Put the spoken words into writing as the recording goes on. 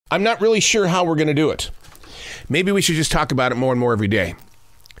I'm not really sure how we're going to do it. Maybe we should just talk about it more and more every day.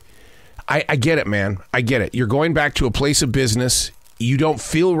 I get it, man. I get it. You're going back to a place of business. You don't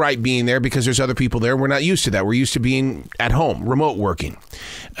feel right being there because there's other people there. We're not used to that. We're used to being at home, remote working.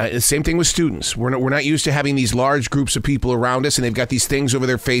 Same thing with students. We're not used to having these large groups of people around us, and they've got these things over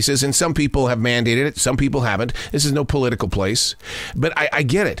their faces, and some people have mandated it. Some people haven't. This is no political place. But I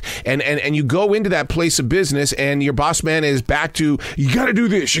get it. And you go into that place of business, and your boss man is back to, you got to do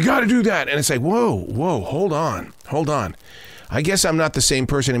this, you got to do that. And it's like, whoa, hold on. I guess I'm not the same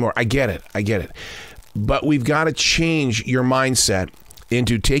person anymore. I get it. But we've got to change your mindset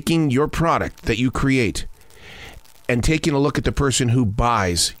into taking your product that you create and taking a look at the person who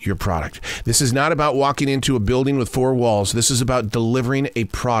buys your product. This is not about walking into a building with four walls. This is about delivering a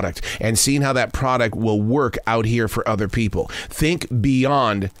product and seeing how that product will work out here for other people. Think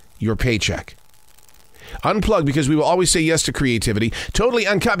beyond your paycheck. Unplugged, because we will always say yes to creativity. Totally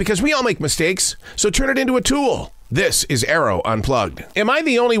uncut, because we all make mistakes. So turn it into a tool. This is Arroe Unplugged. Am I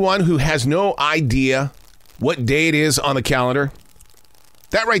the only one who has no idea what day it is on the calendar?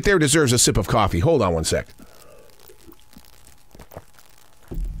 That right there deserves a sip of coffee. Hold on one sec.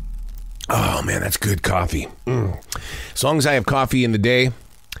 Oh, man, that's good coffee. As long as I have coffee in the day,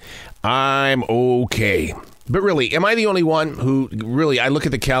 I'm okay. But really, am I the only one who really, I look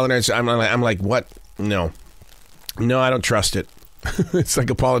at the calendar and I'm like, what? No, I don't trust it. It's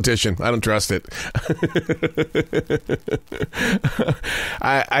like a politician. I don't trust it.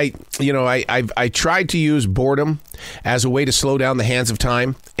 I tried to use boredom as a way to slow down the hands of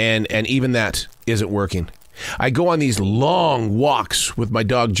time, and even that isn't working. I go on these long walks with my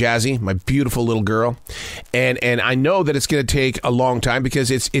dog Jazzy, my beautiful little girl, and I know that it's going to take a long time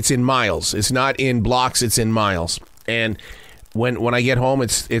because it's in miles. It's not in blocks. It's in miles. And when I get home,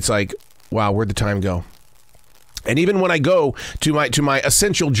 it's like, wow, where'd the time go? And even when I go to my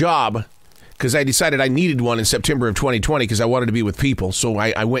essential job, because I decided I needed one in September of 2020 because I wanted to be with people, so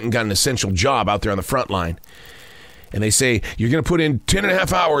I went and got an essential job out there on the front line. And they say, you're going to put in 10 and a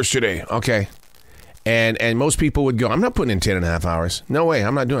half hours today. Okay. And most people would go, I'm not putting in 10 and a half hours. No way,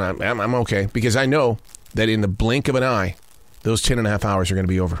 I'm not doing it. I'm okay. Because I know that in the blink of an eye, those 10 and a half hours are going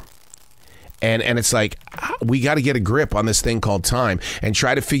to be over. And it's like, we got to get a grip on this thing called time and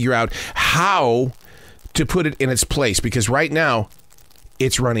try to figure out how to put it in its place, because right now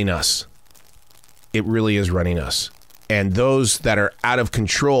it's running us. It really is running us. And those that are out of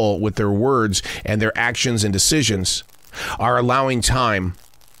control with their words and their actions and decisions are allowing time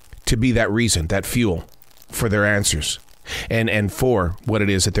to be that reason, that fuel for their answers and for what it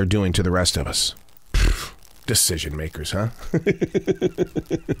is that they're doing to the rest of us. Decision makers, huh?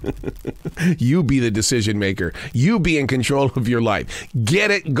 You be the decision maker. You be in control of your life.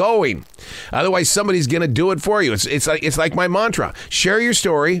 Get it going. Otherwise, somebody's going to do it for you. It's like my mantra. Share your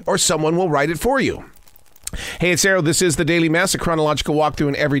story or someone will write it for you. Hey, it's Arroe. This is The Daily Mess, a chronological walk through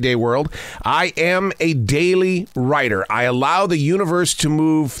an everyday world. I am a daily writer. I allow the universe to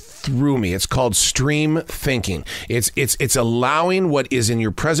move through me. It's called stream thinking. It's allowing what is in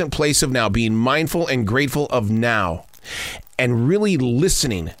your present place of now, being mindful and grateful of now, and really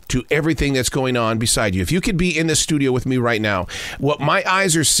listening to everything that's going on beside you. If you could be in the studio with me right now, what my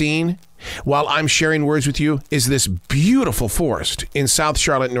eyes are seeing while I'm sharing words with you is this beautiful forest in South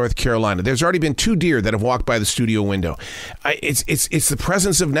Charlotte, North Carolina. There's already been 2 deer that have walked by the studio window. It's the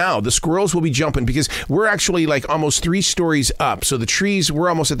presence of now. The squirrels will be jumping because we're actually like almost 3 stories up. So the trees, we're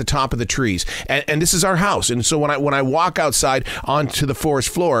almost at the top of the trees. And this is our house. And so when I walk outside onto the forest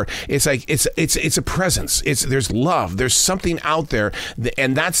floor, it's like it's a presence. There's love. There's something out there.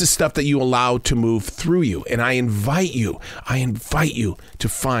 And that's the stuff that you allow to move through you. And I invite you to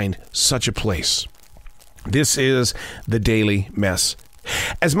find such a place. This is The Daily Mess.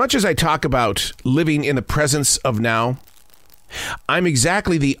 As much as I talk about living in the presence of now, I'm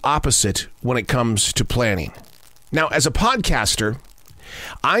exactly the opposite when it comes to planning. Now, as a podcaster,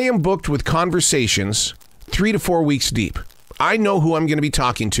 I am booked with conversations 3 to 4 weeks deep. I know who I'm going to be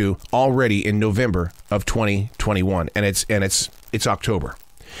talking to already in November of 2021, and it's October.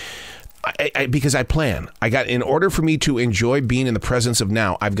 Because I plan. In order for me to enjoy being in the presence of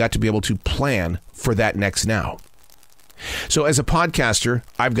now, I've got to be able to plan for that next now. So as a podcaster,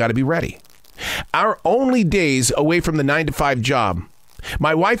 I've got to be ready. Our only days away from the 9-to-5 job,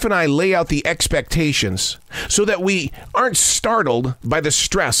 my wife and I lay out the expectations so that we aren't startled by the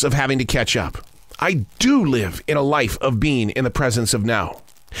stress of having to catch up. I do live in a life of being in the presence of now.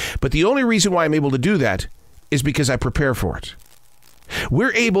 But the only reason why I'm able to do that is because I prepare for it.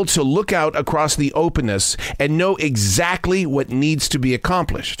 We're able to look out across the openness and know exactly what needs to be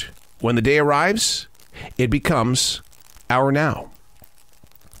accomplished. When the day arrives, it becomes our now.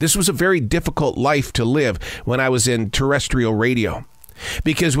 This was a very difficult life to live when I was in terrestrial radio.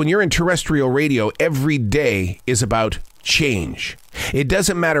 Because when you're in terrestrial radio, every day is about change. It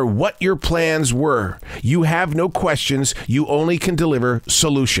doesn't matter what your plans were. You have no questions. You only can deliver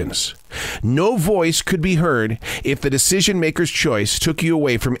solutions. No voice could be heard if the decision maker's choice took you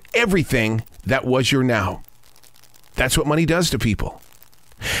away from everything that was your now. That's what money does to people.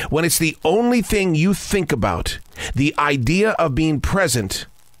 When it's the only thing you think about, the idea of being present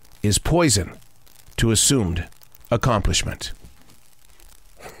is poison to assumed accomplishment.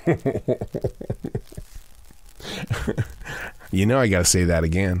 You know I got to say that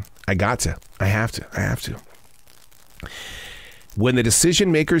again. I have to. When the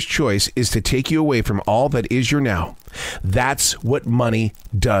decision maker's choice is to take you away from all that is your now, that's what money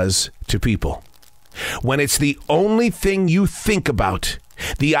does to people. When it's the only thing you think about,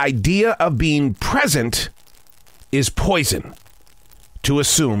 the idea of being present is poison to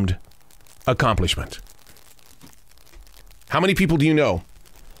assumed accomplishment. How many people do you know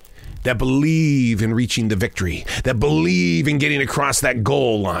that believe in reaching the victory, that believe in getting across that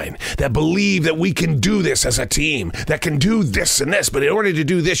goal line, that believe that we can do this as a team, that can do this and this, but in order to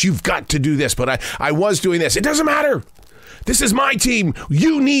do this, you've got to do this. But I was doing this. It doesn't matter. This is my team.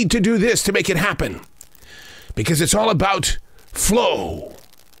 You need to do this to make it happen. Because it's all about flow,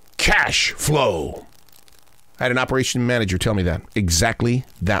 cash flow. I had an operation manager tell me that exactly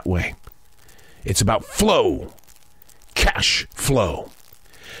that way. It's about flow, cash flow.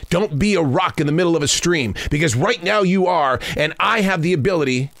 Don't be a rock in the middle of a stream, because right now you are, and I have the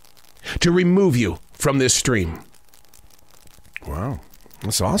ability to remove you from this stream. Wow,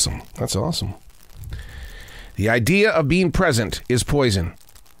 that's awesome. That's awesome. The idea of being present is poison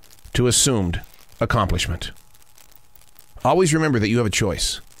to assumed accomplishment. Always remember that you have a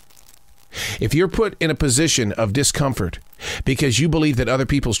choice. If you're put in a position of discomfort because you believe that other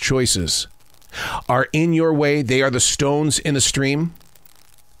people's choices are in your way, they are the stones in the stream,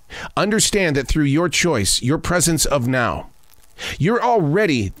 understand that through your choice, your presence of now, you're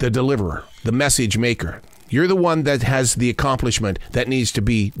already the deliverer, the message maker. You're the one that has the accomplishment that needs to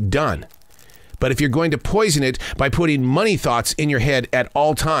be done. But if you're going to poison it by putting money thoughts in your head at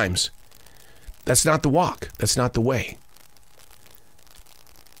all times, that's not the walk. That's not the way.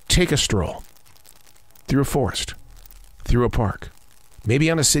 Take a stroll through a forest, through a park, maybe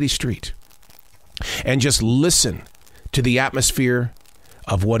on a city street, and just listen to the atmosphere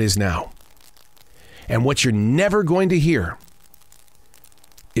of what is now. And what you're never going to hear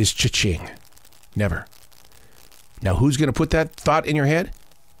is cha-ching. Never. Now, who's going to put that thought in your head?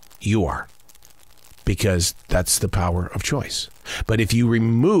 You are. Because that's the power of choice. But if you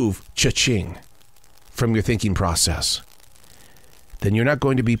remove cha-ching from your thinking process, then you're not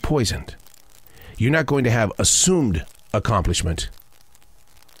going to be poisoned. You're not going to have assumed accomplishment.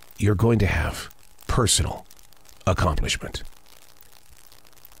 You're going to have personal accomplishment.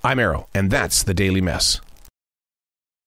 I'm Arroe, and that's the Daily Mess.